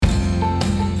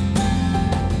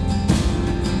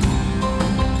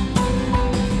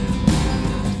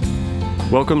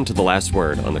Welcome to The Last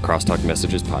Word on the Crosstalk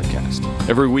Messages podcast.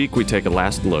 Every week we take a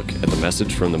last look at the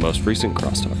message from the most recent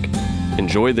Crosstalk.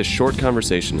 Enjoy this short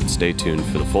conversation and stay tuned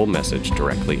for the full message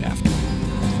directly after.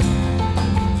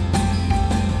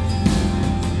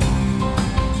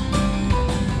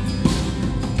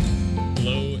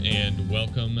 Hello and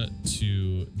welcome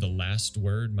to The Last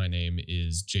Word. My name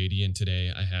is JD and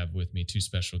today I have with me two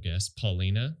special guests,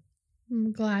 Paulina.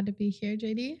 I'm glad to be here,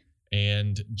 JD.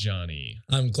 And Johnny.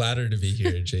 I'm gladder to be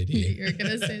here, JD. You're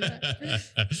going to say that.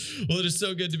 Well, it is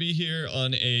so good to be here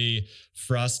on a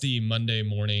frosty Monday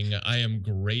morning. I am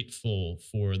grateful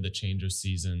for the change of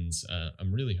seasons.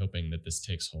 I'm really hoping that this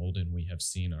takes hold and we have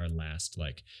seen our last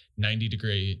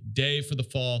 90-degree day for the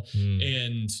fall.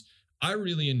 And I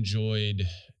really enjoyed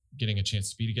getting a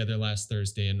chance to be together last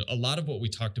Thursday. And a lot of what we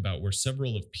talked about were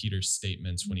several of Peter's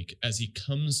statements as he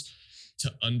comes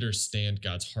to understand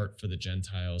God's heart for the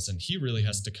Gentiles. And he really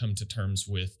has to come to terms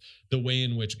with the way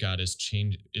in which God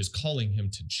is calling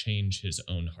him to change his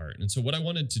own heart. And so what I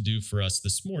wanted to do for us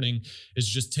this morning is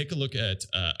just take a look at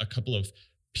a couple of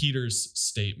Peter's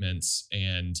statements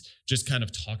and just kind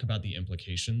of talk about the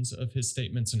implications of his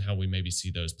statements and how we maybe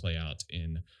see those play out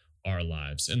in our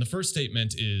lives. And the first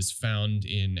statement is found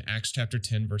in Acts chapter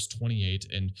 10, verse 28.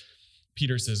 And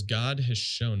Peter says, "God has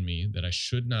shown me that I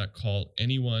should not call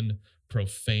anyone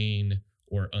profane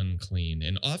or unclean."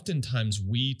 And oftentimes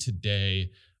we today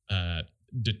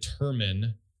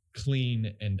determine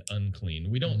clean and unclean.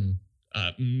 We don't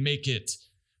make it,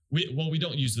 we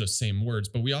don't use those same words,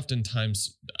 but we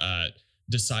oftentimes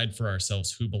decide for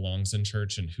ourselves who belongs in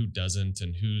church and who doesn't,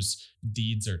 and whose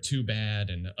deeds are too bad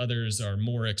and others are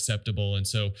more acceptable. And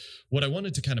so what I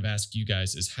wanted to kind of ask you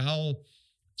guys is, how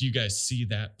do you guys see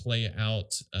that play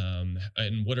out?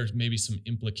 And what are maybe some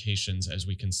implications as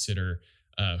we consider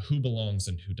who belongs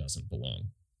and who doesn't belong?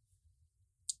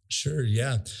 Sure,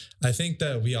 yeah. I think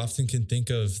that we often can think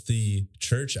of the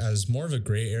church as more of a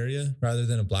gray area rather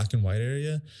than a black and white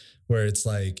area, where it's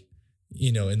like,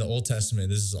 in the Old Testament,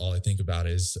 this is all I think about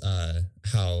is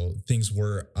how things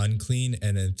were unclean,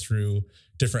 and then through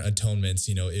different atonements,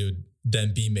 it would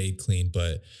then be made clean.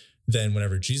 But then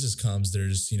whenever Jesus comes,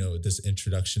 there's, this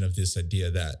introduction of this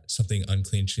idea that something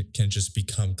unclean can just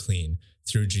become clean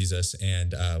through Jesus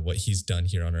and what he's done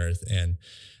here on earth. And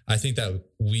I think that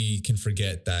we can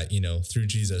forget that, through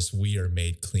Jesus, we are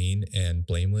made clean and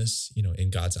blameless, in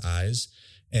God's eyes.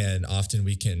 And often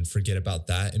we can forget about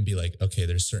that and be like, okay,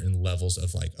 there's certain levels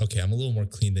of okay, I'm a little more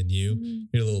clean than you.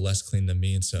 You're a little less clean than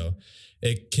me. And so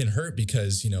it can hurt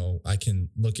because, I can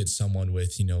look at someone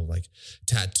with,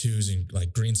 tattoos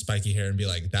and green spiky hair and be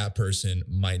like, that person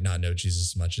might not know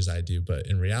Jesus as much as I do. But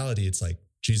in reality, it's like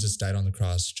Jesus died on the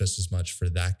cross just as much for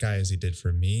that guy as he did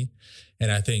for me. And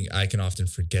I think I can often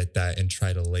forget that and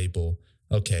try to label,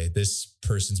 okay, this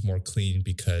person's more clean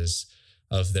because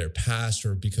of their past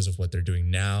or because of what they're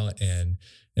doing now. And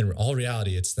in all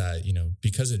reality, it's that,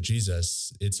 because of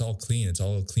Jesus, it's all clean. It's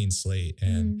all a clean slate.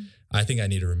 And I think I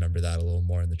need to remember that a little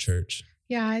more in the church.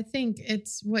 Yeah, I think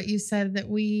it's what you said, that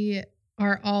we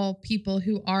are all people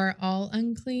who are all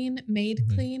unclean, made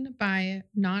clean by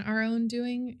not our own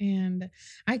doing. And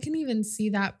I can even see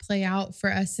that play out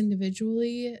for us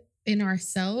individually in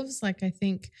ourselves. I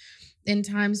think in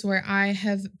times where I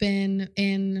have been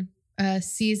in a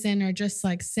season or just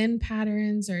sin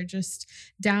patterns or just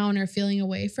down or feeling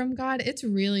away from God, it's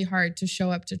really hard to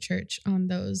show up to church on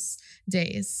those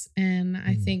days. And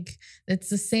I think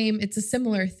it's a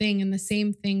similar thing, and the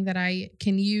same thing that I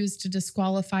can use to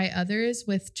disqualify others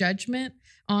with judgment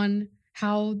on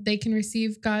how they can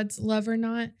receive God's love or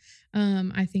not.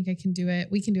 I think we can do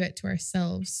it to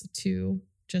ourselves too,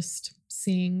 just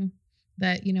seeing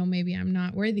that, maybe I'm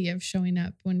not worthy of showing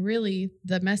up, when really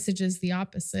the message is the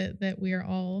opposite, that we are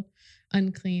all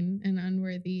unclean and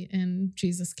unworthy, and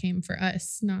Jesus came for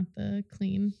us, not the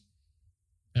clean.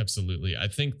 Absolutely. I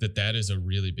think that is a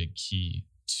really big key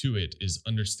to it, is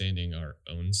understanding our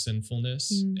own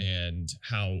sinfulness and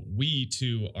how we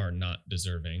too are not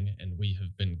deserving, and we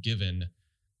have been given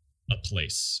a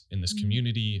place in this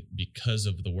community because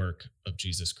of the work of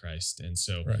Jesus Christ. And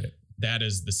so that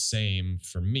is the same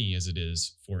for me as it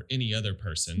is for any other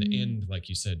person. And like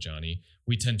you said, Johnny,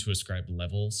 we tend to ascribe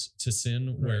levels to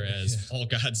sin, whereas all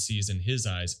God sees in his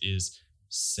eyes is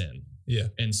sin. Yeah.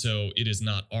 And so it is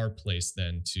not our place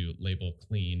then to label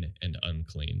clean and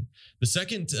unclean. The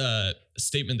second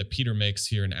statement that Peter makes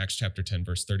here in Acts chapter 10,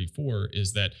 verse 34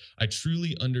 is that I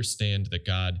truly understand that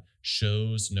God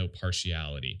shows no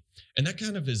partiality. And that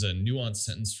kind of is a nuanced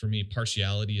sentence for me.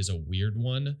 Partiality is a weird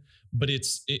one, but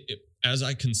as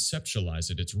I conceptualize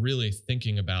it, it's really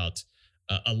thinking about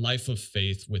a life of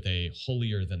faith with a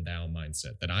holier than thou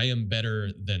mindset, that I am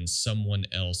better than someone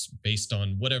else based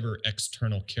on whatever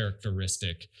external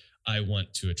characteristic I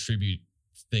want to attribute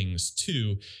things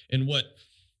to. And what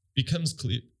becomes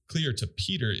clear to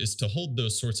Peter is to hold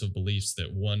those sorts of beliefs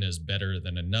that one is better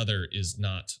than another is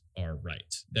not our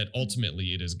right, that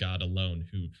ultimately it is God alone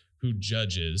who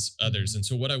judges others. And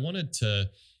so what I wanted to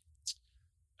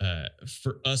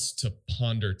for us to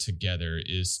ponder together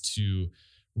is to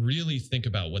really think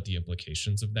about what the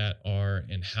implications of that are,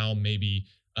 and how maybe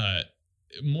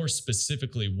more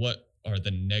specifically, what are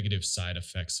the negative side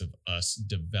effects of us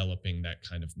developing that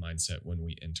kind of mindset when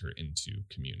we enter into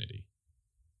community.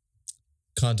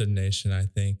 Condemnation, I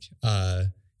think.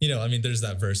 There's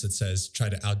that verse that says try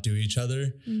to outdo each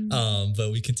other.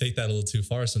 But we can take that a little too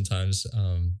far sometimes.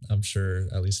 I'm sure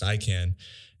at least I can,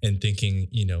 in thinking,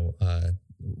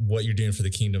 what you're doing for the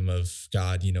kingdom of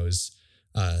God, is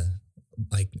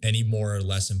like any more or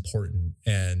less important.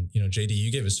 And, JD,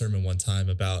 you gave a sermon one time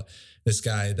about this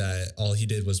guy that all he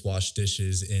did was wash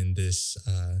dishes in this,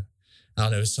 I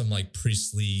don't know, some like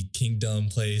priestly kingdom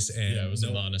place. And it was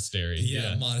a monastery.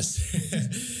 Yeah, monastery.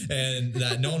 And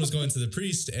that no one was going to the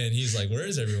priest. And he's like, where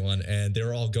is everyone? And they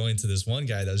were all going to this one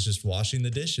guy that was just washing the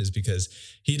dishes because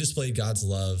he displayed God's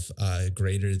love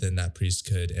greater than that priest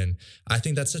could. And I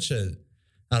think that's such a,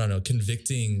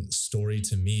 convicting story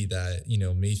to me that,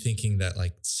 me thinking that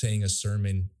like saying a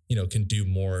sermon, can do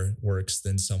more works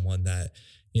than someone that,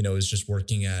 is just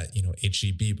working at,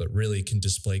 HEB, but really can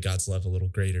display God's love a little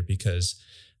greater. Because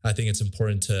I think it's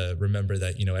important to remember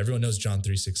that, everyone knows John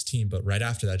 3:16, but right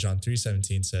after that, John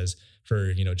 3:17 says,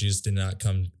 for, Jesus did not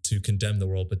come to condemn the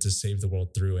world, but to save the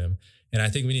world through him. And I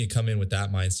think we need to come in with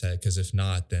that mindset, because if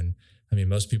not, then,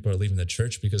 most people are leaving the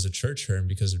church because of church hurt and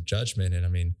because of judgment.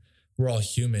 And we're all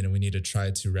human, and we need to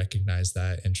try to recognize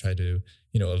that and try to,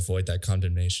 avoid that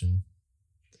condemnation.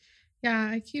 Yeah,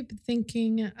 I keep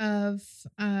thinking of,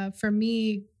 for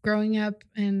me, growing up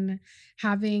and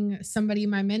having somebody,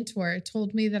 my mentor,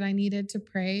 told me that I needed to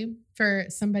pray for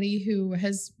somebody who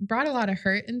has brought a lot of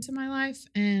hurt into my life.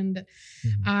 And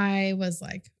I was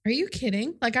like, are you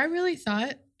kidding? Like, I really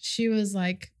thought she was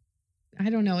like, I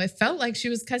don't know. It felt like she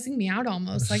was cussing me out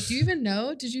almost. Like, do you even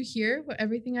know? Did you hear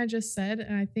everything I just said?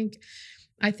 And I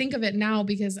think of it now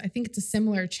because I think it's a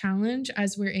similar challenge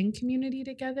as we're in community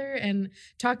together and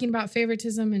talking about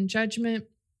favoritism and judgment,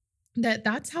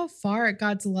 that's how far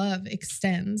God's love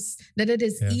extends, that it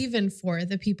is even for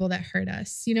the people that hurt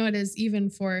us. It is even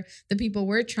for the people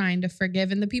we're trying to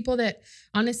forgive and the people that,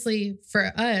 honestly,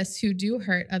 for us who do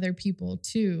hurt other people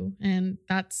too. And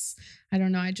that's, I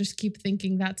don't know, I just keep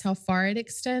thinking that's how far it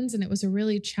extends. And it was a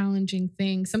really challenging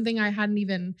thing, something I hadn't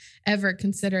even ever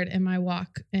considered in my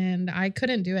walk. And I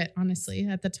couldn't do it, honestly,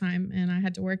 at the time. And I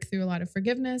had to work through a lot of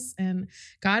forgiveness. And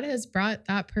God has brought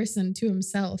that person to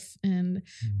himself and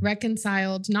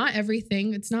reconciled, not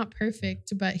everything, it's not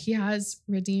perfect, but he has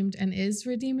redeemed and is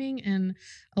redeeming. And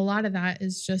a lot of that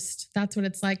is just, that's what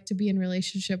it's like to be in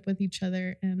relationship with each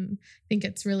other. And I think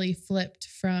it's really flipped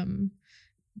from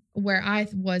where I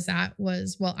was at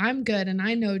was, well, I'm good and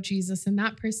I know Jesus and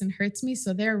that person hurts me,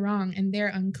 so they're wrong and they're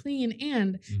unclean,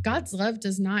 and God's love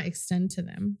does not extend to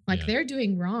them. Like they're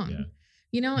doing wrong,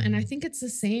 and I think it's the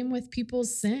same with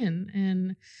people's sin,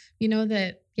 and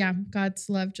that, God's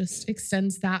love just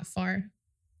extends that far.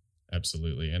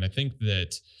 Absolutely. And I think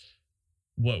that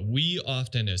what we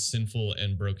often as sinful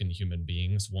and broken human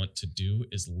beings want to do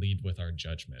is lead with our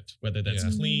judgment, whether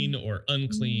that's clean or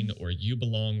unclean, or you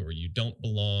belong or you don't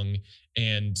belong.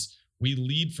 And we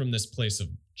lead from this place of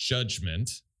judgment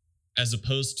as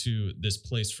opposed to this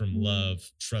place from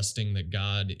love, trusting that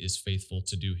God is faithful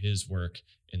to do his work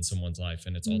in someone's life.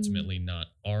 And it's ultimately not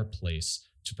our place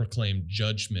to proclaim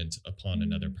judgment upon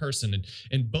another person.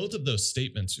 And both of those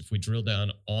statements, if we drill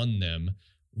down on them,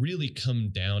 really come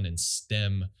down and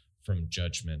stem from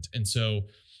judgment. And so,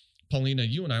 Paulina,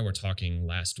 you and I were talking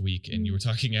last week, and you were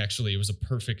talking, actually, it was a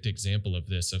perfect example of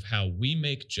this, of how we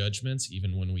make judgments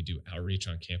even when we do outreach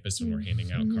on campus and we're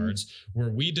handing out cards, where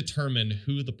we determine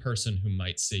who the person who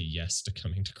might say yes to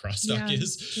coming to Crosstalk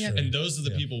is. Yep. And those are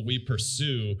the people we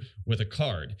pursue with a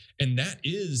card. And that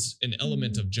is an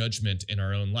element of judgment in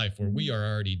our own life, where we are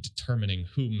already determining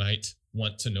who might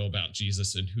want to know about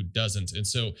Jesus and who doesn't. And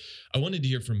so I wanted to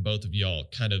hear from both of y'all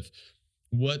kind of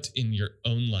what in your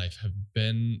own life have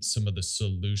been some of the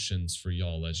solutions for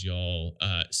y'all as y'all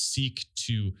seek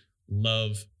to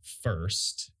love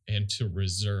first and to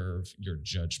reserve your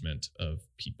judgment of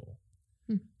people.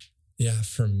 Yeah,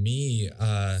 for me,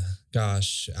 I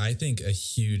think a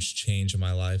huge change in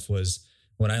my life was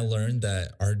when I learned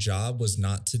that our job was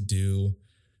not to do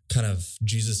kind of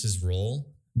Jesus's role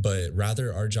but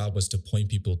rather our job was to point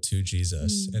people to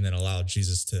Jesus and then allow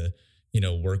Jesus to,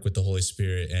 work with the Holy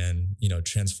Spirit and,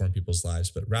 transform people's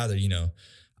lives. But rather,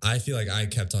 I feel like I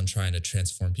kept on trying to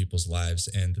transform people's lives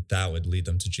and that would lead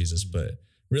them to Jesus. But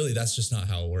really, that's just not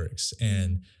how it works.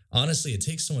 And honestly, it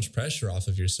takes so much pressure off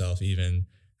of yourself, even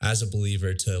as a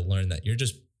believer, to learn that you're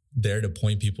just there to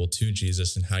point people to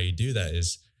Jesus. And how you do that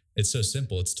is, it's so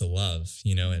simple. It's to love,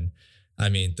 and I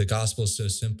mean, the gospel is so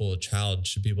simple. A child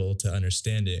should be able to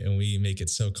understand it. And we make it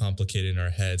so complicated in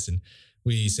our heads. And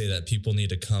we say that people need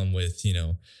to come with,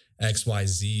 X, Y,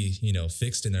 Z,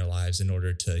 fixed in their lives in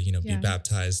order to, be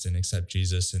baptized and accept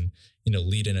Jesus and,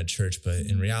 lead in a church. But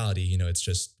in reality, it's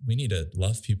just, we need to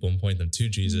love people and point them to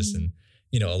Jesus and,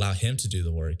 allow him to do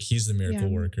the work. He's the miracle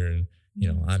worker and,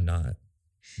 I'm not.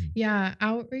 Yeah.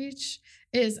 Outreach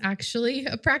is actually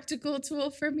a practical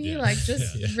tool for me. Like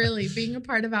just really being a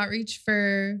part of outreach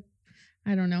for,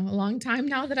 I don't know, a long time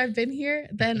now that I've been here,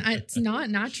 then it's not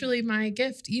naturally my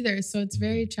gift either. So it's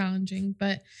very challenging,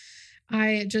 but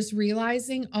I just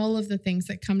realizing all of the things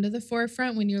that come to the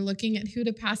forefront when you're looking at who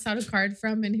to pass out a card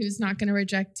from and who's not going to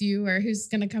reject you or who's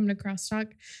going to come to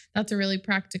Crosstalk. That's a really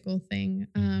practical thing.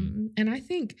 And I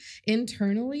think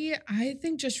internally,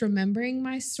 just remembering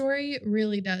my story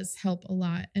really does help a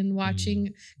lot, and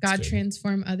watching God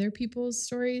transform other people's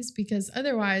stories, because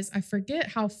otherwise I forget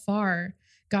how far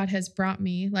God has brought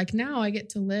me. Like now I get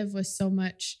to live with so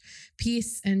much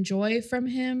peace and joy from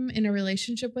him in a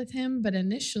relationship with him. But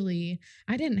initially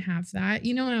I didn't have that,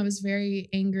 I was very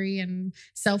angry and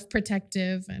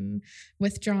self-protective and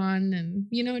withdrawn and,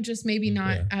 just maybe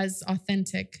not as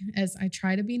authentic as I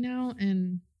try to be now.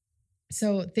 And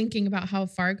so thinking about how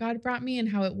far God brought me and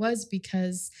how it was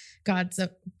because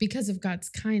of God's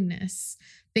kindness,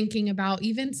 thinking about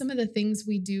even some of the things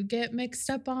we do get mixed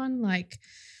up on, like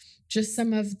just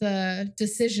some of the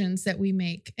decisions that we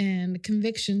make and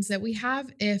convictions that we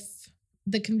have. If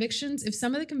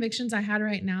some of the convictions I had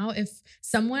right now, if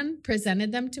someone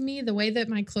presented them to me the way that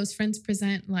my close friends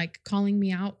present, like calling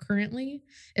me out currently,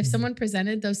 if someone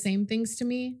presented those same things to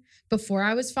me before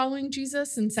I was following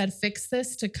Jesus and said, fix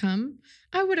this to come,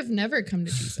 I would have never come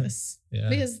to Jesus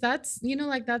because that's,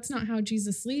 that's not how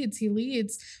Jesus leads. He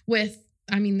leads with,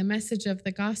 the message of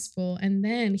the gospel, and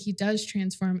then he does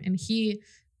transform, and he,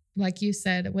 like you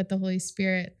said, with the Holy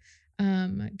Spirit,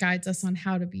 guides us on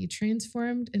how to be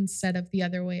transformed instead of the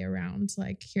other way around.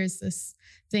 Like, here's this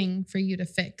thing for you to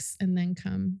fix and then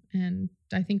come. And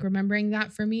I think remembering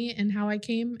that for me and how I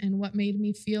came and what made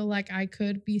me feel like I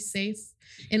could be safe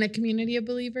in a community of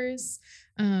believers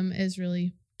is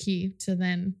really key to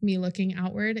then me looking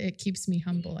outward. It keeps me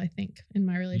humble, I think, in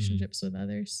my relationships with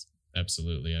others.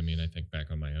 Absolutely. I think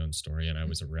back on my own story, and I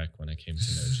was a wreck when I came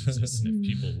to know Jesus. And if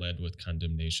people led with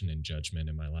condemnation and judgment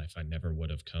in my life, I never would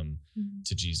have come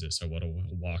to Jesus. I would have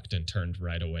walked and turned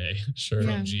right away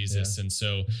from Jesus. And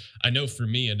so I know for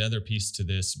me, another piece to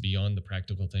this, beyond the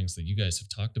practical things that you guys have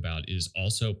talked about, is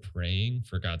also praying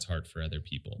for God's heart for other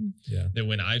people. That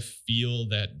when I feel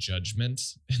that judgment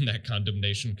and that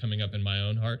condemnation coming up in my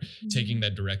own heart, taking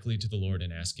that directly to the Lord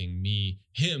and asking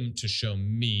him to show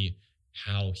me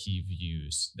how he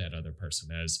views that other person,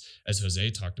 as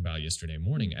Jose talked about yesterday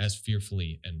morning, as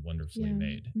fearfully and wonderfully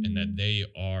made, and that they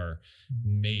are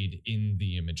made in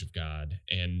the image of God.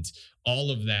 And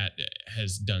all of that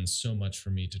has done so much for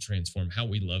me to transform how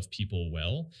we love people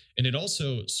well. And it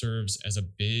also serves as a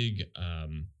big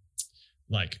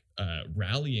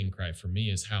rallying cry for me,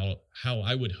 is how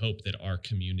I would hope that our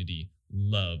community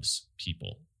loves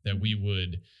people, that we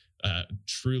would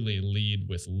truly lead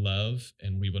with love,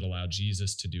 and we would allow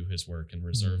Jesus to do his work and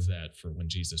reserve that for when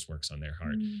Jesus works on their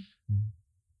heart.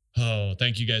 Oh,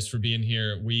 thank you guys for being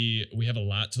here. We have a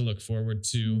lot to look forward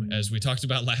to. As we talked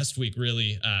about last week,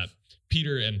 really,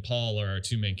 Peter and Paul are our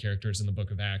two main characters in the book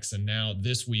of Acts. And now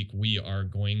this week we are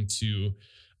going to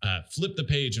flip the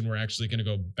page, and we're actually going to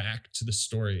go back to the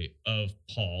story of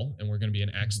Paul. And we're going to be in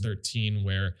Acts 13,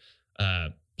 where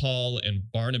Paul and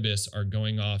Barnabas are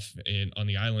going off on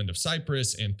the island of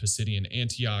Cyprus and Pisidian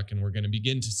Antioch, and we're going to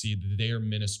begin to see their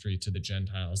ministry to the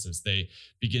Gentiles as they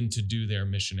begin to do their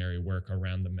missionary work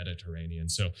around the Mediterranean.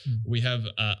 So we have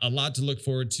a lot to look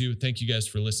forward to. Thank you guys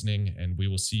for listening, and we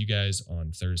will see you guys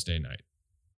on Thursday night.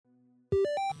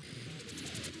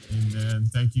 Amen.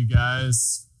 Thank you,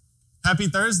 guys. Happy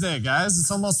Thursday, guys. It's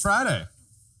almost Friday.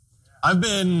 I've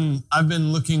been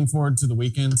looking forward to the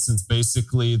weekend since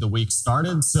basically the week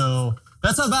started. So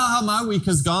that's about how my week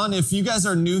has gone. If you guys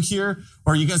are new here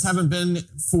or you guys haven't been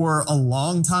for a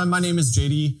long time, my name is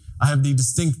JD. I have the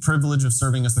distinct privilege of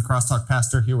serving as the Crosstalk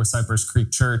pastor here with Cypress Creek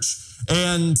Church.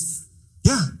 And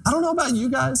Yeah, I don't know about you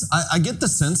guys. I get the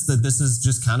sense that this has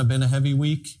just kind of been a heavy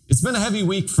week. It's been a heavy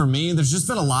week for me. There's just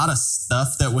been a lot of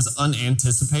stuff that was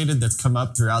unanticipated that's come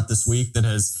up throughout this week that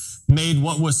has made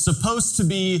what was supposed to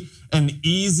be an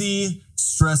easy,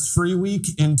 stress-free week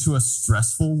into a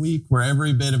stressful week where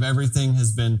every bit of everything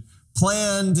has been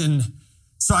planned. And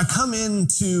so I come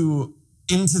into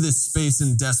this space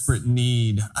in desperate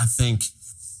need, I think,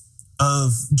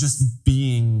 of just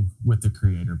being with the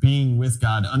Creator, being with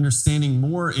God, understanding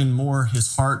more and more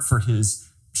his heart for his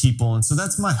people. And so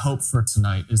that's my hope for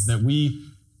tonight, is that we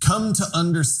come to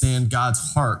understand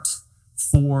God's heart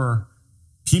for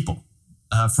people,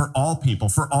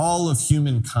 for all of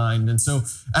humankind. And so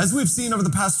as we've seen over the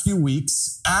past few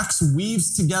weeks, Acts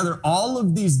weaves together all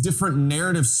of these different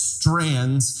narrative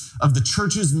strands of the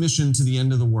church's mission to the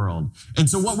end of the world. And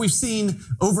so what we've seen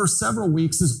over several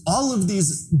weeks is all of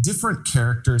these different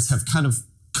characters have kind of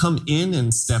come in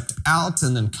and stepped out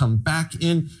and then come back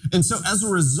in. And so as a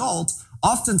result,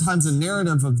 oftentimes a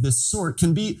narrative of this sort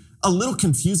can be a little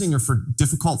confusing or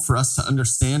difficult for us to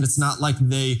understand. It's not like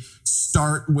they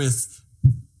start with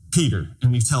Peter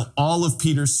and you tell all of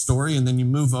Peter's story and then you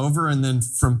move over, and then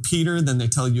from Peter, then they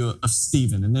tell you of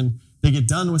Stephen, and then they get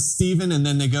done with Stephen and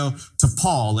then they go to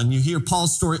Paul and you hear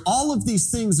Paul's story. All of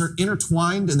these things are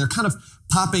intertwined and they're kind of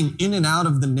popping in and out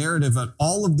of the narrative at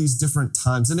all of these different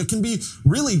times. And it can be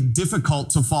really difficult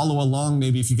to follow along.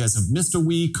 Maybe if you guys have missed a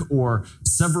week or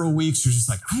several weeks, you're just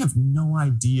like, I have no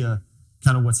idea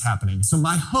kind of what's happening. So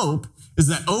my hope is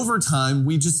that over time,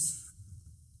 we just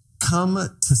come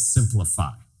to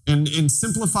simplify. And in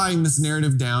simplifying this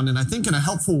narrative down, and I think in a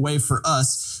helpful way for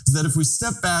us, is that if we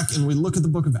step back and we look at the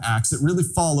book of Acts, it really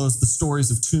follows the stories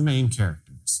of two main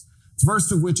characters. The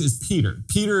first of which is Peter.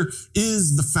 Peter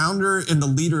is the founder and the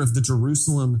leader of the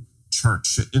Jerusalem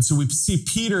church. And so we see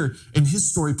Peter and his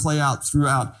story play out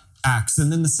throughout Acts.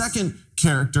 And then the second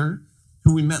character,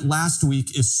 who we met last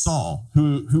week, is Saul,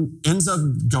 who ends up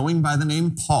going by the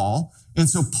name Paul. And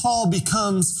so Paul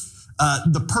becomes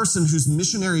the person whose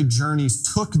missionary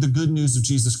journeys took the good news of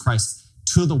Jesus Christ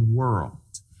to the world.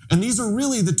 And these are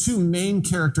really the two main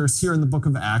characters here in the book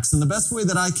of Acts. And the best way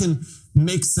that I can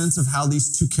make sense of how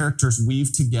these two characters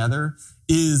weave together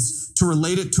is to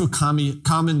relate it to a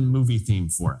common movie theme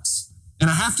for us. And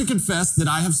I have to confess that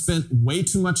I have spent way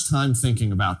too much time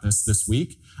thinking about this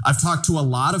week. I've talked to a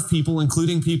lot of people,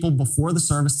 including people before the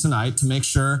service tonight, to make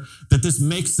sure that this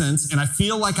makes sense. And I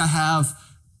feel like I have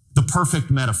the perfect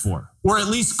metaphor, or at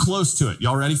least close to it.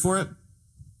 Y'all ready for it?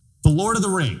 The Lord of the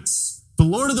Rings. The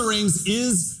Lord of the Rings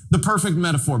is the perfect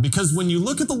metaphor, because when you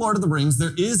look at the Lord of the Rings,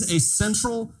 there is a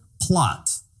central plot.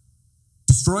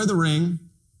 Destroy the ring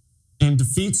and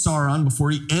defeat Sauron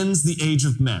before he ends the age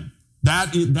of men.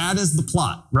 That is the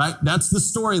plot, right? That's the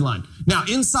storyline. Now,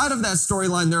 inside of that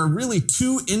storyline, there are really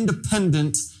two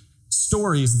independent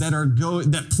stories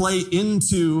that play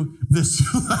into this.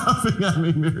 Laughing at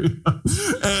me, Miriam.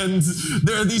 And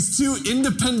there are these two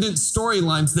independent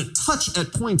storylines that touch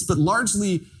at points, but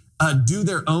largely do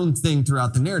their own thing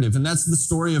throughout the narrative. And that's the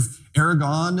story of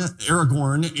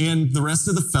Aragorn and the rest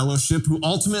of the Fellowship, who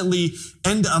ultimately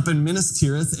end up in Minas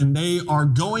Tirith, and they are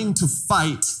going to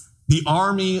fight the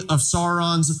army of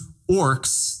Sauron's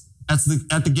orcs at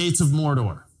the gates of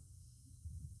Mordor.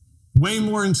 Way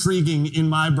more intriguing in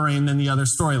my brain than the other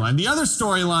storyline. The other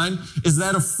storyline is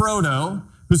that of Frodo,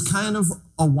 who's kind of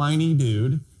a whiny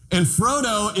dude. And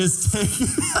Frodo is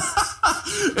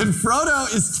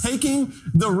taking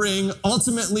the ring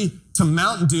ultimately to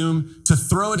Mount Doom to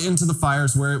throw it into the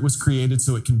fires where it was created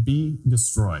so it can be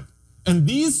destroyed. And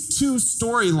these two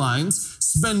storylines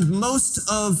spend most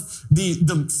of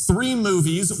the three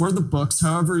movies or the books,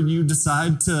 however you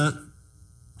decide to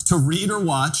read or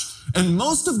watch. And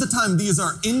most of the time, these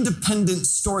are independent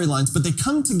storylines, but they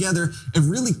come together at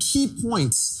really key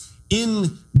points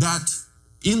in that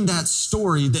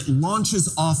story that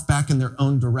launches off back in their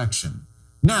own direction.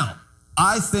 Now,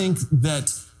 I think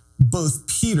that both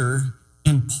Peter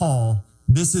and Paul,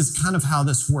 this is kind of how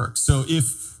this works. So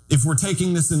if we're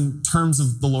taking this in terms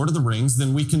of the Lord of the Rings,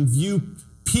 then we can view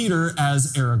Peter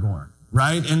as Aragorn,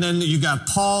 right? And then you got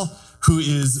Paul, who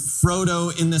is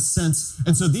Frodo in this sense.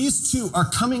 And so these two are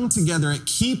coming together at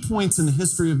key points in the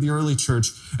history of the early church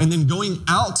and then going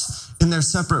out in their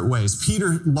separate ways.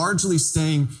 Peter largely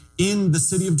staying in the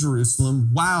city of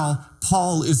Jerusalem while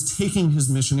Paul is taking his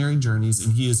missionary journeys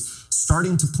and he is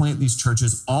starting to plant these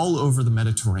churches all over the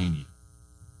Mediterranean.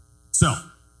 So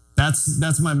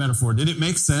that's my metaphor. Did it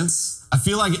make sense? I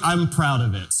feel like I'm proud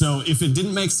of it. So if it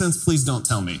didn't make sense, please don't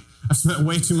tell me. I've spent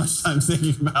way too much time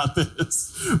thinking about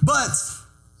this. But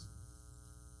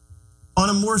on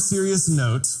a more serious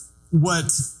note,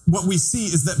 what we see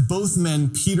is that both men,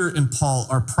 Peter and Paul,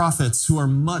 are prophets who are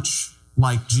much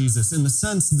like Jesus in the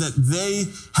sense that they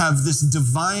have this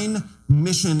divine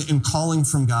mission and calling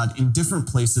from God in different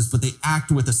places, but they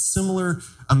act with a similar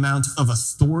amount of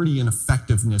authority and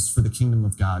effectiveness for the kingdom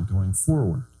of God going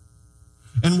forward.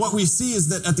 And what we see is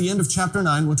that at the end of chapter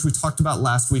 9, which we talked about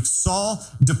last week, Saul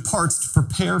departs to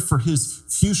prepare for his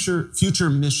future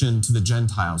mission to the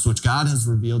Gentiles, which God has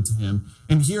revealed to him.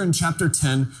 And here in chapter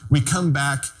 10, we come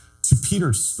back to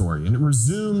Peter's story, and it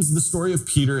resumes the story of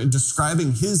Peter in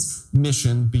describing his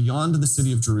mission beyond the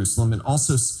city of Jerusalem, and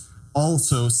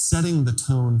also setting the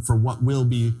tone for what will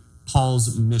be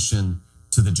Paul's mission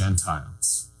to the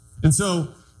Gentiles. And so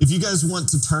if you guys want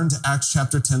to turn to Acts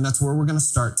chapter 10, that's where we're going to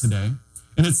start today.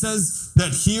 And it says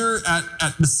that here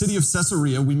at the city of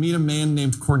Caesarea, we meet a man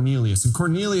named Cornelius. And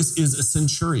Cornelius is a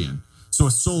centurion, so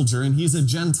a soldier, and he's a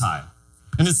Gentile.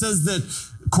 And it says that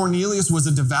Cornelius was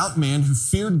a devout man who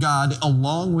feared God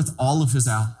along with all of his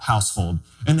household,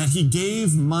 and that he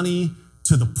gave money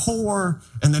to the poor,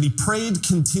 and that he prayed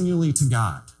continually to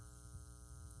God.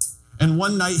 And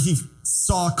one night he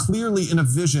saw clearly in a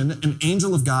vision an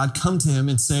angel of God come to him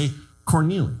and say,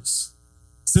 Cornelius.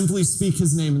 Simply speak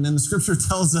his name. And then the scripture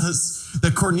tells us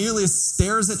that Cornelius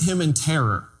stares at him in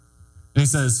terror. And he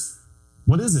says,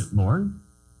 what is it, Lord?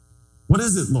 What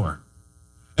is it, Lord?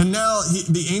 And now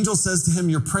the angel says to him,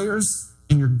 your prayers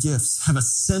and your gifts have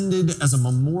ascended as a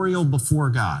memorial before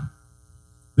God.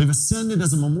 They've ascended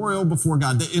as a memorial before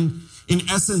God. In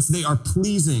essence, they are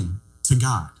pleasing to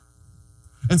God.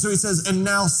 And so he says, and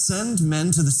now send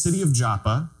men to the city of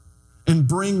Joppa and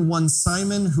bring one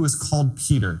Simon who is called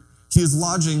Peter. He is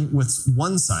lodging with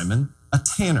one Simon, a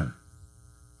tanner,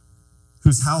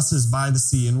 whose house is by the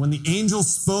sea. And when the angel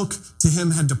spoke to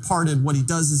him had departed, what he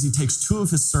does is he takes two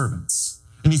of his servants,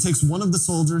 and he takes one of the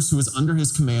soldiers who is under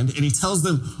his command, and he tells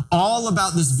them all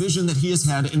about this vision that he has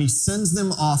had, and he sends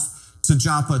them off to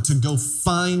Joppa to go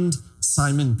find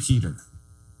Simon Peter.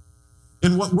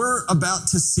 And what we're about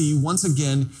to see once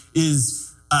again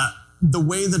is the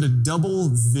way that a double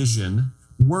vision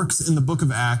works in the book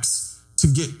of Acts to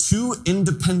get two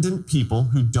independent people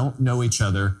who don't know each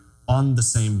other on the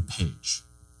same page.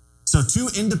 So two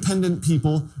independent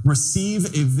people receive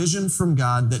a vision from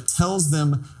God that tells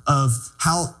them of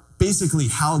how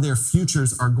their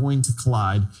futures are going to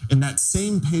collide. And that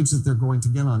same page that they're going to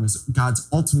get on is God's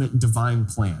ultimate divine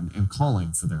plan and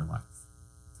calling for their life.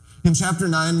 In chapter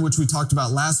 9, which we talked about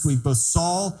last week, both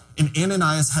Saul and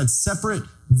Ananias had separate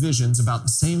visions about the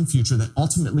same future that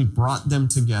ultimately brought them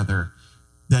together,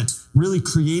 that really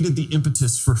created the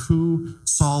impetus for who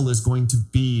Saul is going to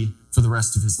be for the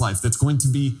rest of his life. That's going to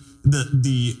be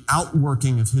the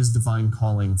outworking of his divine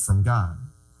calling from God.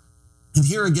 And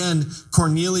here again,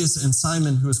 Cornelius and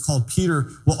Simon, who is called Peter,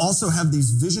 will also have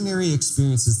these visionary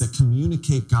experiences that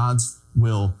communicate God's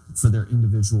will for their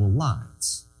individual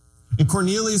lives. And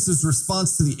Cornelius'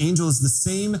 response to the angel is the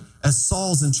same as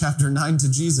Saul's in chapter 9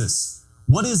 to Jesus.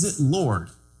 What is it, Lord?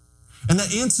 And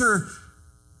that answer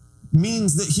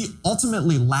means that he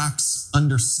ultimately lacks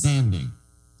understanding.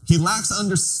 He lacks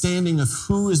understanding of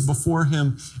who is before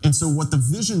him. And so what the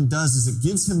vision does is it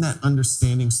gives him that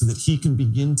understanding so that he can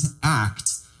begin to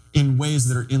act in ways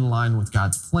that are in line with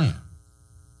God's plan.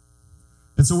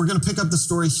 And so we're going to pick up the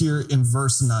story here in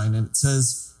verse 9. And it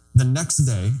says, the next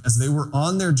day, as they were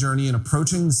on their journey and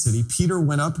approaching the city, Peter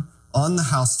went up on the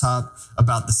housetop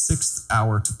about the 6th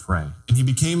hour to pray. And he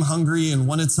became hungry and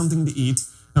wanted something to eat.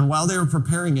 And while they were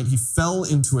preparing it, he fell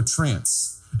into a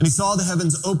trance. And he saw the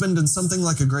heavens opened and something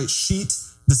like a great sheet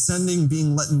descending,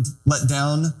 being let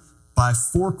down by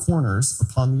four corners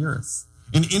upon the earth.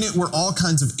 And in it were all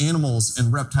kinds of animals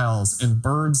and reptiles and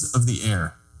birds of the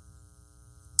air.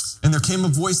 And there came a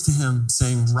voice to him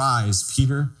saying, rise,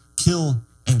 Peter, kill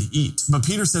and eat. But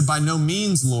Peter said, by no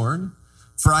means, Lord,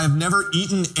 for I have never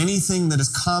eaten anything that is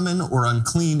common or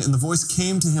unclean. And the voice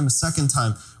came to him a second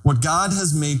time. What God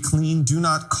has made clean, do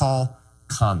not call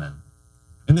common.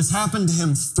 And this happened to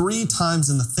him 3 times,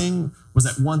 and the thing was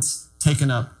at once taken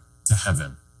up to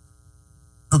heaven.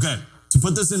 Okay, to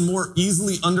put this in more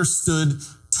easily understood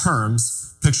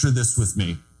terms, picture this with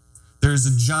me. There's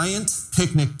a giant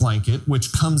picnic blanket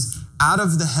which comes out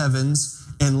of the heavens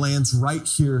and lands right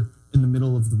here in the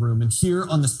middle of the room. And here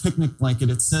on this picnic blanket,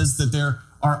 it says that there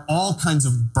are all kinds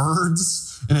of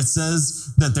birds, and it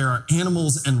says that there are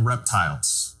animals and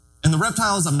reptiles. And the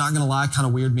reptiles, I'm not going to lie, kind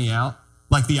of weird me out.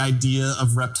 Like the idea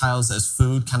of reptiles as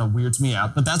food kind of weirds me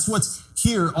out. But that's what's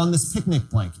here on this picnic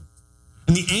blanket.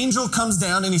 And the angel comes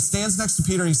down and he stands next to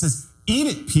Peter and he says, eat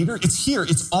it, Peter. It's here.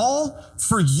 It's all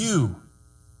for you.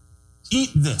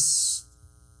 Eat this.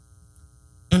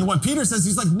 And what Peter says,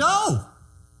 he's like, no,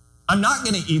 I'm not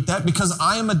going to eat that because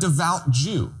I am a devout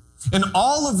Jew. And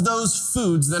all of those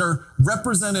foods that are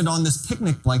represented on this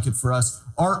picnic blanket for us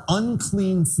are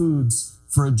unclean foods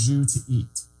for a Jew to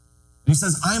eat. And he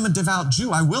says, I am a devout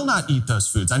Jew. I will not eat those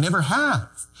foods. I never have.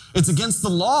 It's against the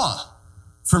law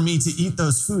for me to eat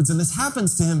those foods. And this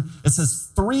happens to him, it says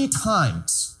 3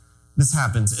 times this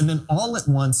happens. And then all at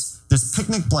once, this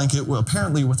picnic blanket,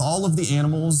 apparently with all of the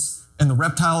animals and the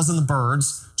reptiles and the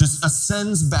birds, just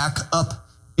ascends back up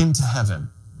into heaven,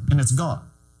 and it's gone.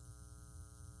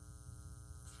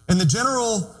 And the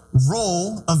general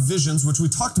role of visions, which we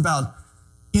talked about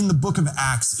in the book of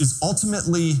Acts, is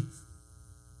ultimately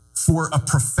for a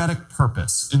prophetic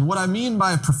purpose. And what I mean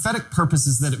by a prophetic purpose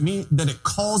is that it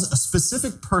calls a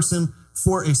specific person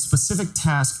for a specific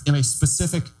task in a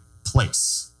specific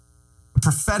place. A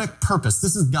prophetic purpose.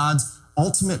 This is God's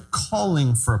ultimate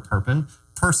calling for a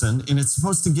person, and it's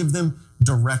supposed to give them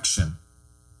direction.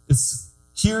 It's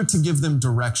here to give them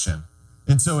direction.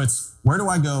 And so it's, where do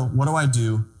I go? What do I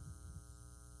do?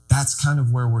 That's kind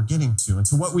of where we're getting to. And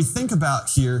so what we think about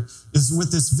here is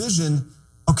with this vision,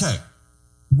 okay,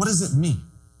 what does it mean?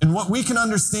 And what we can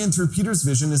understand through Peter's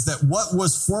vision is that what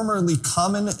was formerly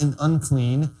common and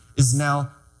unclean is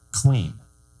now clean.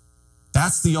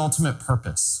 That's the ultimate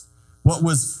purpose. What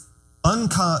was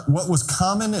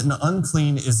common and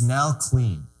unclean is now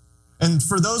clean. And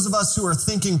for those of us who are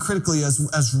thinking critically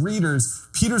as readers,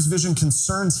 Peter's vision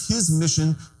concerns his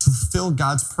mission to fulfill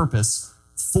God's purpose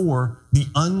for the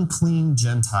unclean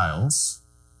Gentiles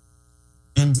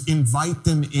and invite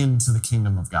them into the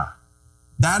kingdom of God.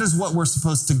 That is what we're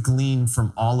supposed to glean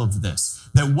from all of this,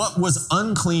 that what was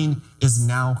unclean is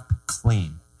now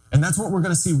clean. And that's what we're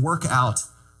going to see work out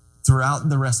throughout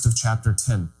the rest of chapter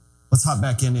 10. Let's hop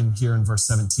back in here in verse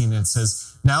 17. And it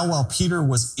says, now while Peter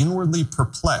was inwardly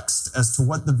perplexed as to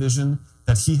what the vision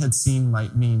that he had seen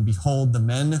might mean, behold, the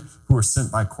men who were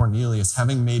sent by Cornelius,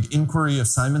 having made inquiry of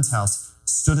Simon's house,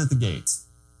 stood at the gate.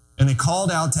 And they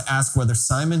called out to ask whether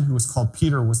Simon, who was called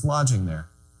Peter, was lodging there.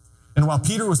 And while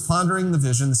Peter was pondering the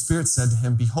vision, the Spirit said to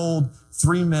him, behold,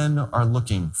 3 men are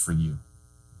looking for you.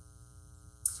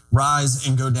 Rise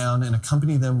and go down and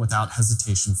accompany them without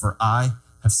hesitation, for I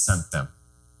have sent them.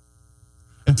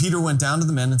 And Peter went down to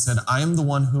the men and said, I am the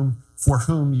one for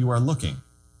whom you are looking.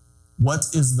 What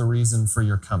is the reason for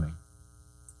your coming?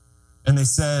 And they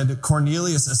said,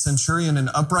 Cornelius, a centurion, an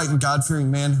upright and God-fearing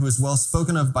man who is well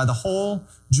spoken of by the whole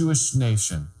Jewish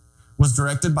nation, was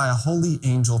directed by a holy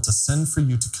angel to send for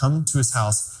you to come to his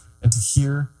house and to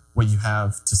hear what you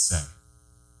have to say.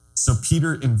 So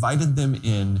Peter invited them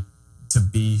in to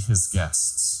be his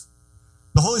guests.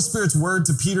 The Holy Spirit's word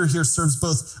to Peter here serves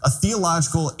both a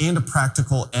theological and a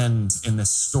practical end in this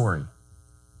story.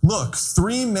 Look,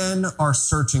 3 men are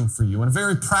searching for you. In a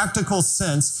very practical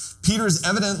sense, Peter's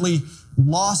evidently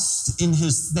lost in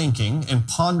his thinking and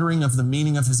pondering of the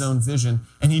meaning of his own vision,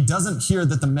 and he doesn't hear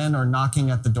that the men are knocking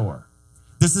at the door.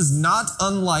 This is not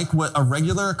unlike what a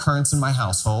regular occurrence in my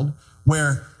household,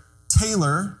 where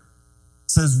Taylor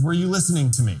says, were you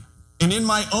listening to me? And in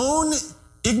my own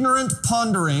ignorant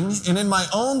pondering and in my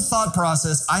own thought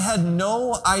process, I had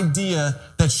no idea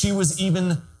that she was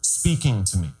even speaking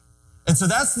to me. And so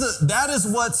that is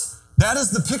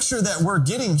the picture that we're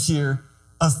getting here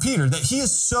of Peter, that he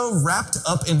is so wrapped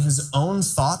up in his own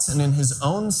thoughts and in his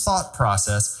own thought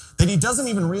process that he doesn't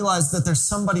even realize that there's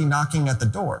somebody knocking at the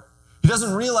door. He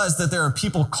doesn't realize that there are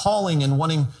people calling and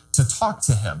wanting to talk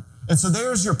to him. And so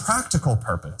there's your practical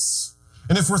purpose.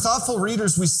 And if we're thoughtful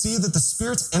readers, we see that the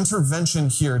Spirit's intervention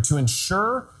here to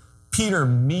ensure Peter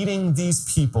meeting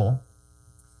these people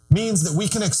means that we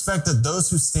can expect that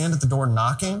those who stand at the door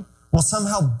knocking will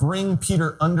somehow bring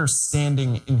Peter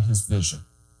understanding in his vision.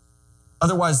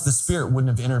 Otherwise, the Spirit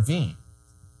wouldn't have intervened.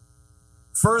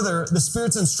 Further, the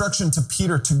Spirit's instruction to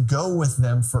Peter to go with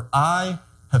them, for I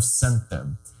have sent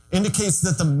them, indicates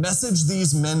that the message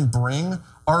these men bring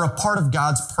are a part of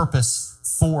God's purpose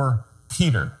for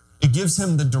Peter. It gives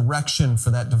him the direction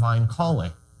for that divine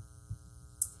calling.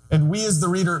 And we as the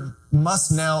reader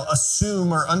must now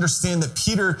assume or understand that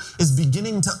Peter is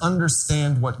beginning to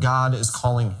understand what God is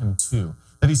calling him to,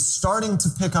 that he's starting to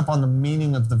pick up on the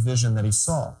meaning of the vision that he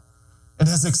saw, and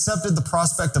has accepted the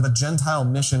prospect of a Gentile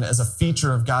mission as a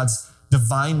feature of God's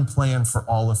divine plan for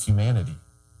all of humanity.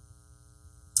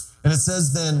 And it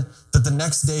says then that the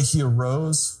next day he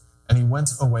arose and he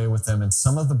went away with them, and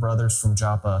some of the brothers from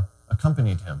Joppa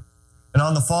accompanied him. And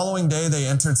on the following day they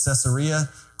entered Caesarea.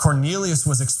 Cornelius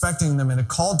was expecting them and had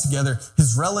called together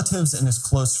his relatives and his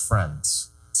close friends.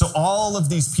 So all of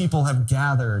these people have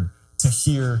gathered to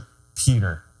hear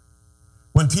Peter.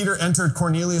 When Peter entered,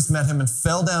 Cornelius met him and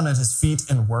fell down at his feet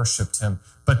and worshiped him.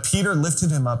 But Peter lifted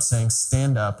him up, saying,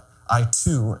 "Stand up, I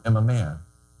too am a man."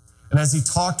 And as he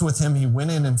talked with him, he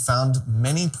went in and found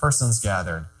many persons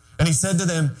gathered. And he said to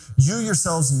them, "You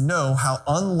yourselves know how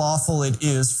unlawful it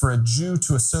is for a Jew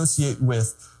to associate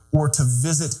with or to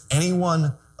visit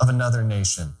anyone of another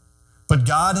nation. But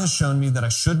God has shown me that I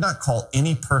should not call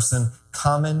any person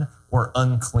common or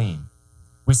unclean."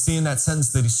 We see in that sentence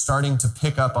that he's starting to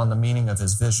pick up on the meaning of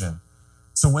his vision.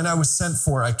 "So when I was sent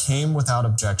for, I came without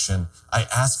objection. I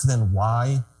asked then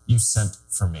why you sent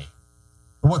for me."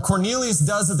 And what Cornelius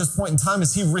does at this point in time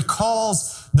is he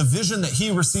recalls the vision that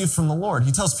he received from the Lord.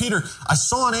 He tells Peter, "I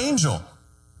saw an angel,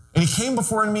 and he came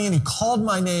before me and he called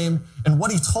my name. And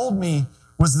what he told me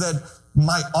was that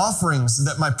my offerings,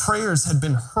 that my prayers had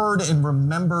been heard and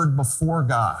remembered before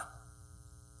God."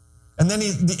 And then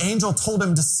the angel told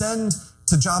him to send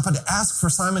to Joppa to ask for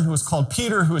Simon, who was called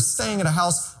Peter, who is staying at a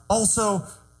house also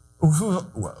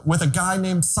with a guy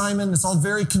named Simon. It's all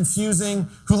very confusing,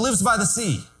 who lives by the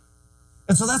sea.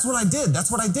 And so that's what I did.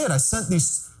 I sent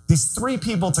these three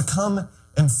people to come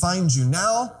and find you.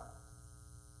 Now,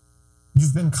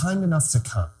 you've been kind enough to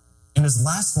come. And his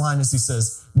last line is he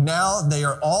says, "Now they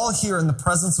are all here in the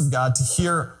presence of God to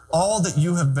hear all that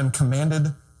you have been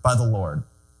commanded by the Lord."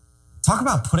 Talk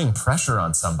about putting pressure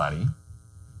on somebody.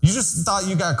 You just thought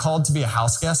you got called to be a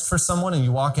house guest for someone, and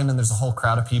you walk in and there's a whole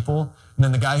crowd of people. And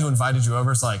then the guy who invited you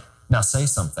over is like, "Now say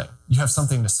something. You have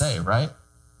something to say, right?"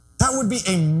 That would be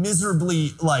a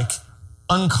miserably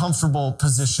uncomfortable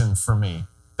position for me.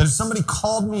 That if somebody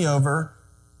called me over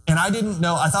and I didn't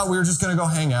know, I thought we were just going to go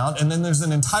hang out. And then there's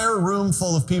an entire room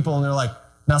full of people and they're like,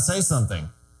 "Now say something.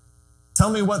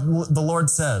 Tell me what the Lord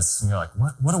says." And you're like,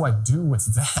 what do I do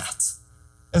with that?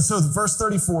 And so verse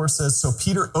 34 says, "So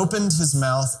Peter opened his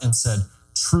mouth and said,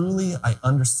 'Truly I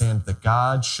understand that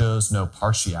God shows no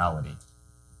partiality.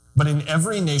 But in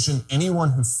every nation,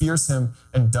 anyone who fears him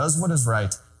and does what is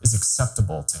right is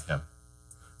acceptable to him.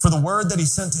 For the word that he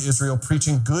sent to Israel,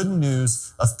 preaching good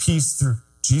news of peace through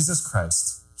Jesus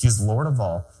Christ, he is Lord of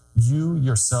all. You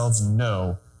yourselves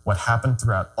know what happened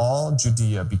throughout all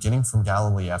Judea, beginning from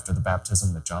Galilee after the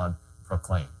baptism that John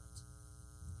proclaimed.'"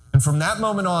 And from that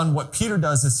moment on, what Peter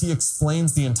does is he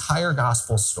explains the entire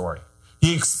gospel story.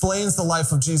 He explains the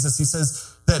life of Jesus. He says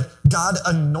that God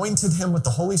anointed him with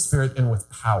the Holy Spirit and with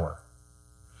power.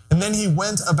 And then he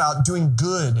went about doing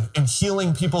good and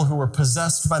healing people who were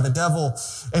possessed by the devil.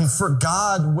 And for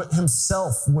God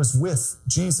himself was with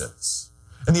Jesus.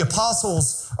 And the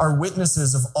apostles are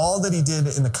witnesses of all that he did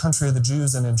in the country of the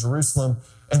Jews and in Jerusalem.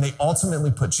 And they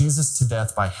ultimately put Jesus to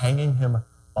death by hanging him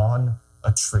on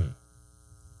a tree.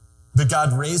 But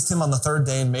God raised him on the third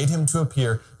day and made him to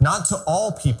appear, not to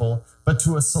all people, but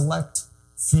to a select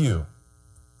few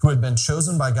who had been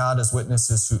chosen by God as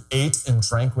witnesses, who ate and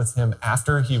drank with him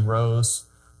after he rose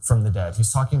from the dead.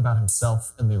 He's talking about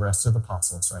himself and the rest of the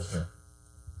apostles right here.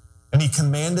 And he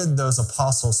commanded those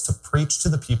apostles to preach to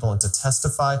the people and to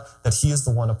testify that he is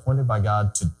the one appointed by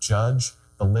God to judge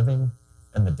the living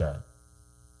and the dead.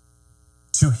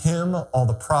 To him, all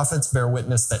the prophets bear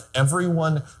witness that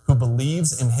everyone who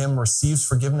believes in him receives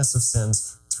forgiveness of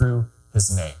sins through his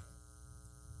name.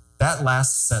 That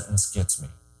last sentence gets me.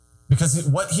 Because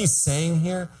what he's saying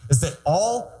here is that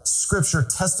all scripture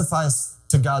testifies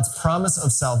to God's promise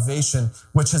of salvation,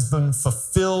 which has been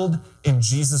fulfilled in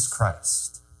Jesus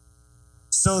Christ,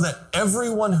 so that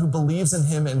everyone who believes in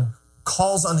him and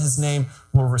calls on his name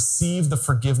will receive the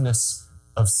forgiveness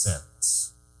of sins.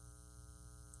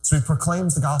 So he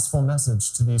proclaims the gospel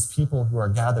message to these people who are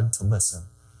gathered to listen.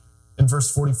 In verse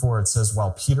 44, it says,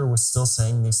 "While Peter was still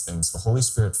saying these things, the Holy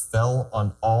Spirit fell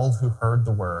on all who heard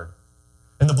the word.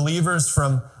 And the believers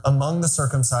from among the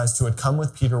circumcised who had come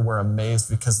with Peter were amazed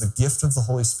because the gift of the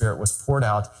Holy Spirit was poured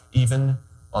out even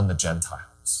on the Gentiles.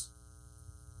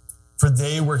 For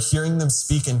they were hearing them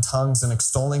speak in tongues and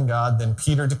extolling God. Then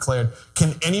Peter declared,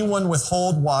 'Can anyone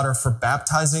withhold water for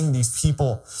baptizing these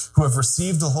people who have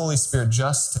received the Holy Spirit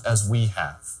just as we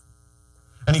have?'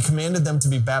 And he commanded them to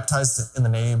be baptized in the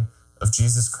name of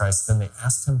Jesus Christ. Then they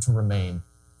asked him to remain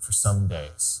for some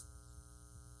days."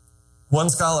 One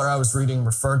scholar I was reading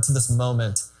referred to this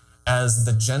moment as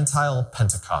the Gentile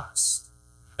Pentecost.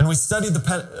 And we studied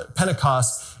the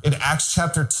Pentecost in Acts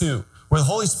chapter 2, where the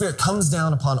Holy Spirit comes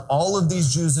down upon all of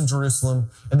these Jews in Jerusalem,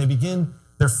 and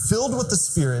they're filled with the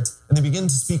Spirit, and they begin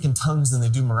to speak in tongues, and they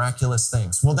do miraculous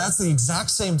things. Well, that's the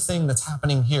exact same thing that's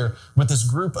happening here with this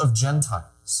group of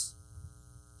Gentiles.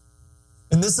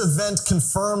 And this event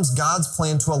confirms God's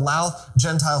plan to allow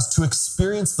Gentiles to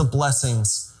experience the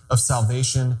blessings of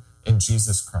salvation in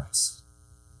Jesus Christ.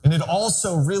 And it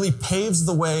also really paves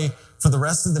the way for the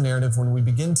rest of the narrative when we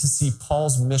begin to see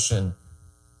Paul's mission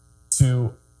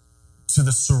to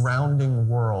the surrounding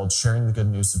world, sharing the good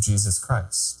news of Jesus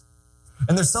Christ.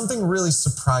 And there's something really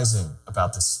surprising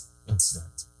about this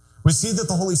incident. We see that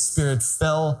the Holy Spirit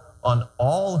fell on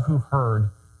all who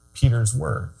heard Peter's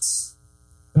words.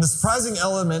 And the surprising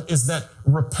element is that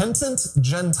repentant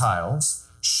Gentiles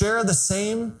share the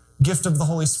same gift of the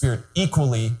Holy Spirit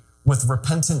equally with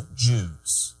repentant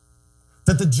Jews.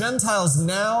 That the Gentiles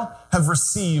now have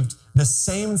received the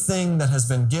same thing that has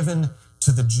been given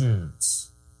to the Jews.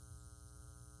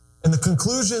 And the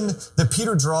conclusion that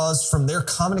Peter draws from their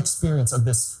common experience of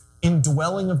this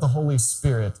indwelling of the Holy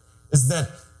Spirit is that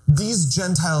these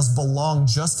Gentiles belong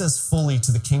just as fully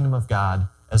to the kingdom of God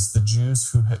as the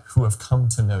Jews who have come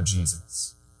to know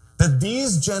Jesus. That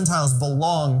these Gentiles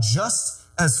belong just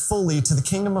as fully to the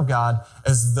kingdom of God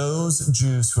as those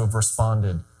Jews who have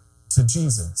responded to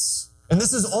Jesus. And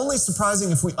this is only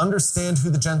surprising if we understand who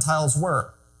the Gentiles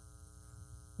were.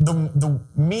 The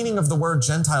meaning of the word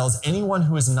Gentile is anyone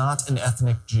who is not an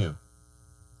ethnic Jew.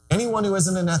 Anyone who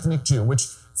isn't an ethnic Jew, which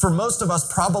for most of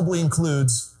us probably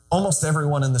includes almost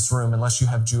everyone in this room, unless you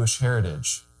have Jewish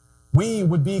heritage. We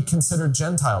would be considered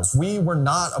Gentiles. We were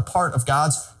not a part of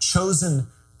God's chosen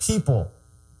people.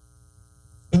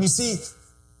 And you see,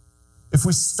 if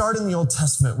we start in the Old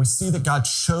Testament, we see that God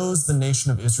chose the nation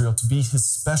of Israel to be his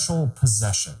special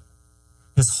possession,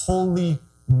 his holy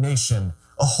nation,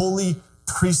 a holy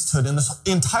priesthood. And this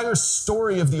entire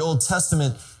story of the Old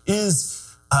Testament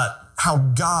is how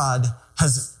God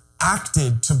has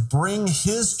acted to bring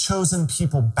his chosen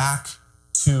people back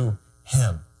to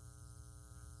him.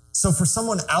 So for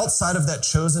someone outside of that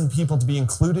chosen people to be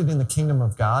included in the kingdom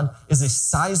of God is a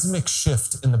seismic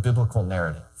shift in the biblical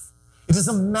narrative. It is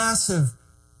a massive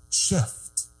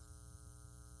shift.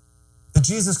 That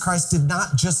Jesus Christ did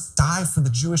not just die for the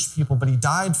Jewish people, but he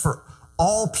died for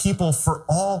all people for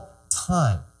all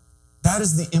time. That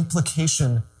is the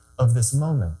implication of this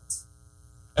moment.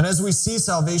 And as we see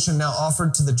salvation now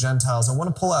offered to the Gentiles, I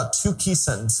want to pull out two key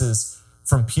sentences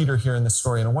from Peter here in this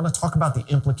story, and I want to talk about the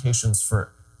implications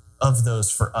of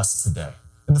those for us today.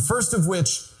 And the first of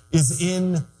which is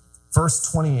in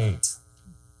verse 28.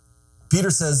 Peter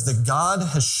says that God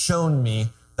has shown me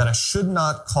that I should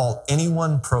not call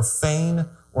anyone profane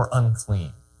or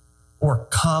unclean, or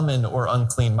common or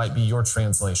unclean might be your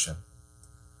translation.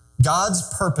 God's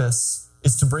purpose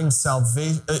is to bring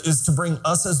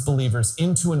us as believers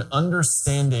into an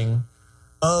understanding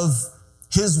of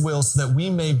his will so that we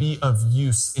may be of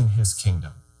use in his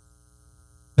kingdom.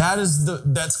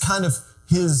 That's kind of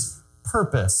his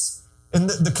purpose. And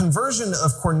the conversion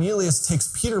of Cornelius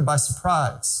takes Peter by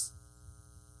surprise.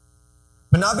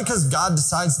 But not because God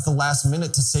decides at the last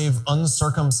minute to save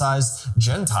uncircumcised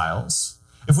Gentiles.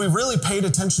 If we really paid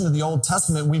attention to the Old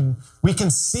Testament, we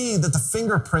can see that the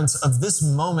fingerprints of this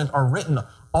moment are written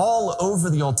all over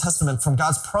the Old Testament from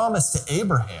God's promise to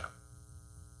Abraham.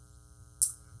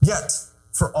 Yet,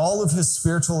 for all of his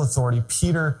spiritual authority,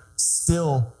 Peter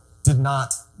still did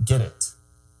not get it.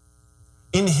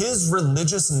 In his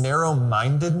religious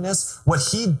narrow-mindedness, what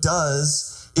he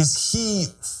does is he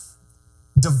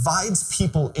divides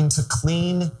people into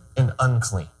clean and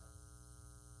unclean.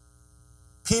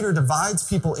 Peter divides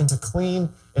people into clean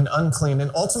and unclean,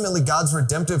 and ultimately God's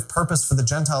redemptive purpose for the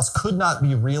Gentiles could not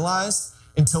be realized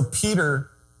until Peter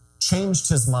changed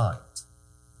his mind.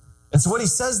 And so what he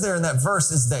says there in that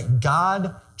verse is that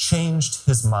God changed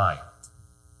his mind.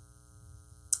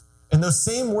 And those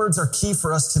same words are key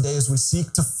for us today as we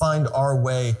seek to find our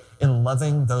way in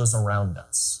loving those around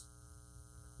us.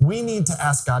 We need to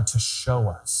ask God to show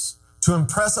us, to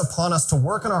impress upon us, to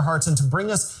work in our hearts, and to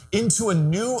bring us into a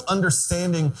new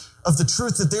understanding of the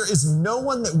truth that there is no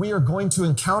one that we are going to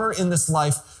encounter in this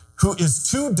life who is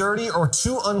too dirty or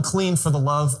too unclean for the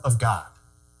love of God.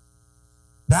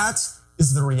 That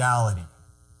is the reality.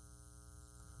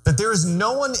 That there is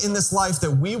no one in this life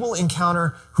that we will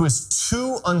encounter who is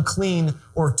too unclean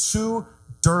or too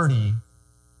dirty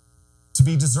to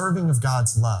be deserving of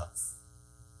God's love.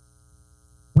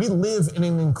 We live in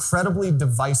an incredibly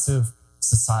divisive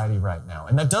society right now.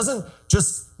 And that doesn't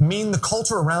just mean the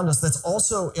culture around us, that's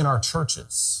also in our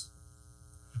churches.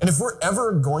 And if we're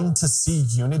ever going to see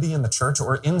unity in the church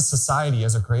or in society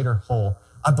as a greater whole,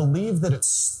 I believe that it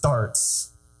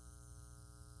starts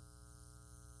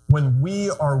when we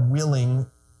are willing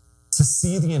to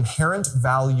see the inherent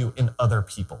value in other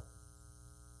people.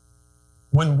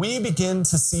 When we begin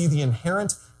to see the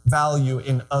inherent value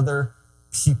in other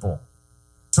people.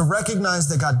 to recognize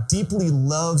that God deeply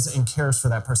loves and cares for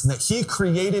that person, that he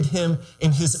created him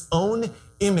in his own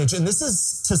image. And this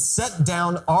is to set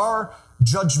down our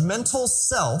judgmental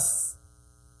self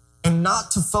and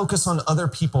not to focus on other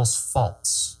people's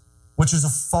faults, which is a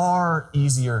far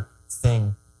easier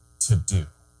thing to do.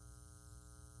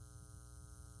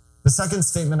 The second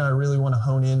statement I really want to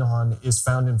hone in on is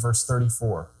found in verse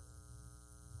 34,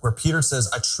 where Peter says,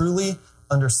 I truly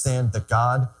understand that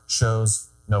God shows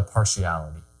no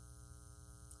partiality.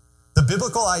 The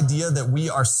biblical idea that we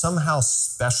are somehow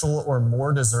special or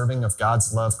more deserving of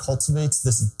God's love cultivates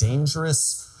this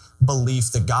dangerous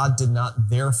belief that God did not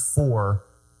therefore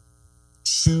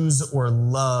choose or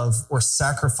love or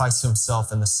sacrifice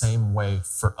himself in the same way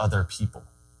for other people.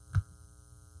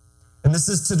 And this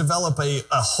is to develop a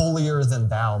holier than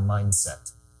thou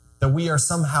mindset, that we are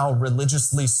somehow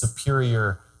religiously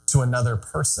superior to another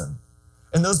person.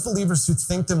 And those believers who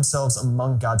think themselves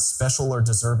among God's special or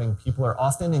deserving people are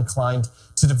often inclined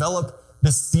to develop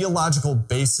this theological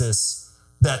basis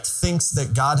that thinks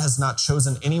that God has not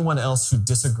chosen anyone else who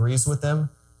disagrees with them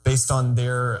based on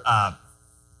their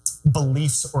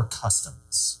beliefs or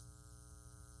customs.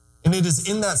 And it is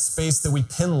in that space that we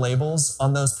pin labels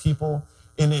on those people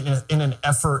in an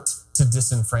effort to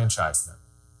disenfranchise them.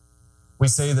 We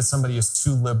say that somebody is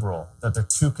too liberal, that they're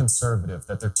too conservative,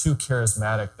 that they're too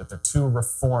charismatic, that they're too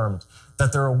reformed,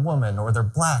 that they're a woman, or they're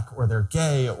black, or they're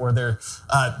gay, or they're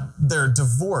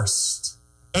divorced.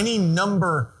 Any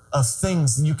number of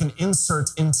things you can insert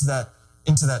into that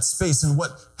space. And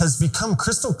what has become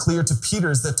crystal clear to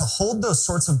Peter is that to hold those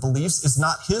sorts of beliefs is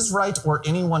not his right or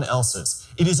anyone else's.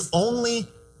 It is only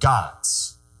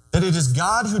God's. That it is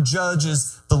God who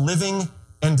judges the living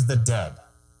and the dead.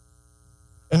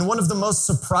 And one of the most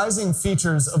surprising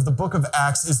features of the book of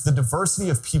Acts is the diversity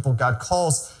of people God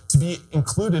calls to be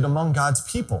included among God's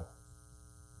people,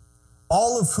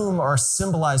 all of whom are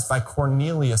symbolized by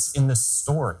Cornelius in this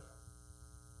story.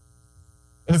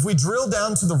 And if we drill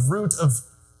down to the root of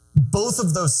both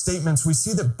of those statements, we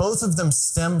see that both of them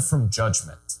stem from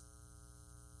judgment.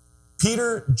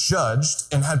 Peter judged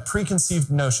and had preconceived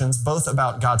notions both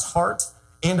about God's heart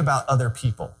and about other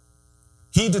people.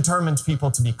 He determined people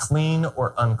to be clean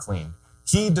or unclean.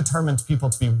 He determined people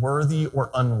to be worthy or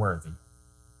unworthy.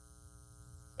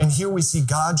 And here we see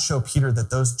God show Peter that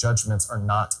those judgments are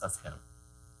not of him.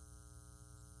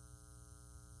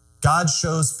 God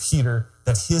shows Peter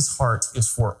that his heart is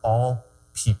for all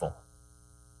people.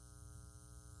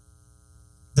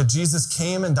 That Jesus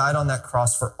came and died on that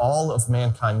cross for all of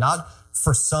mankind, not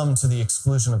for some to the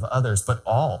exclusion of others, but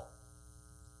all.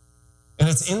 And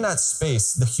it's in that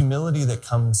space, the humility that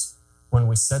comes when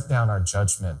we set down our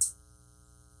judgment,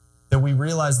 that we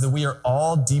realize that we are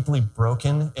all deeply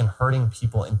broken and hurting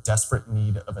people in desperate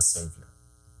need of a Savior.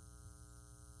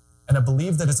 And I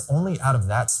believe that it's only out of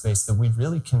that space that we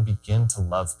really can begin to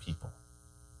love people,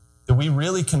 that we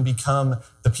really can become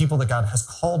the people that God has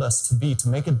called us to be, to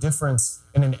make a difference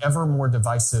in an ever more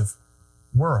divisive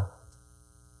world.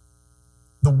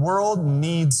 The world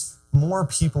needs more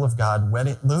people of God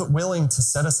willing to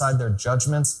set aside their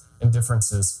judgments and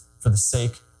differences for the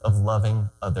sake of loving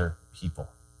other people.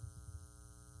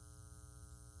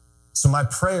 So my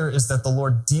prayer is that the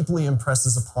Lord deeply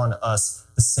impresses upon us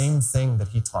the same thing that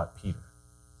he taught Peter.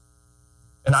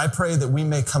 And I pray that we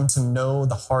may come to know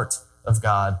the heart of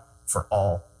God for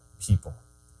all people.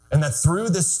 And that through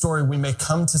this story, we may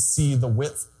come to see the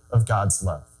width of God's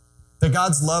love. That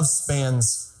God's love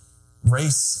spans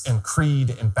race and creed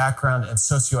and background and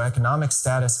socioeconomic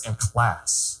status and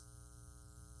class.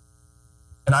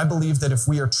 And I believe that if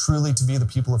we are truly to be the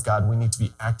people of God, we need to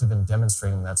be active in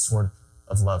demonstrating that sort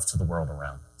of love to the world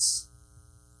around us.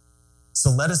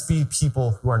 So let us be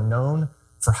people who are known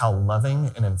for how loving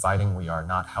and inviting we are,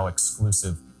 not how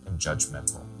exclusive and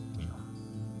judgmental we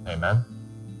are. Amen.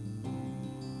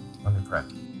 Let me pray.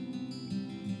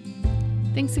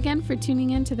 Thanks again for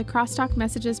tuning in to the Crosstalk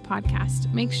Messages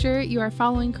podcast. Make sure you are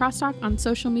following Crosstalk on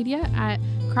social media at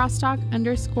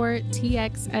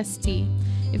crosstalk_TXST.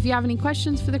 If you have any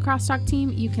questions for the Crosstalk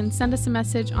team, you can send us a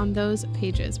message on those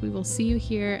pages. We will see you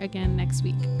here again next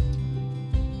week.